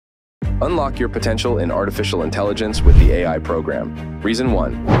Unlock your potential in artificial intelligence with the AI program. Reason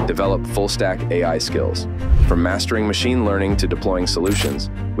 1, develop full-stack AI skills. From mastering machine learning to deploying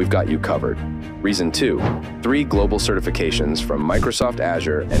solutions, we've got you covered. Reason 2, 3 global certifications from Microsoft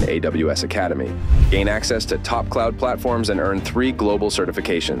Azure and AWS Academy. Gain access to top cloud platforms and earn 3 global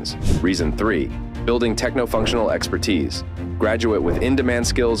certifications. Reason 3, building techno-functional expertise. Graduate with in-demand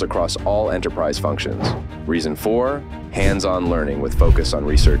skills across all enterprise functions. Reason 4, hands-on learning with focus on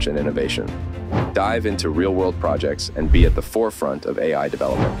research and innovation. Dive into real-world projects and be at the forefront of AI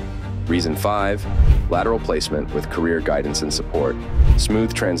development. Reason 5, lateral placement with career guidance and support.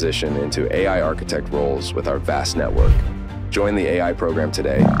 Smooth transition into AI architect roles with our vast network. Join the AI program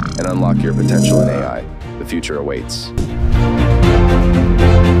today and unlock your potential in AI. The future awaits.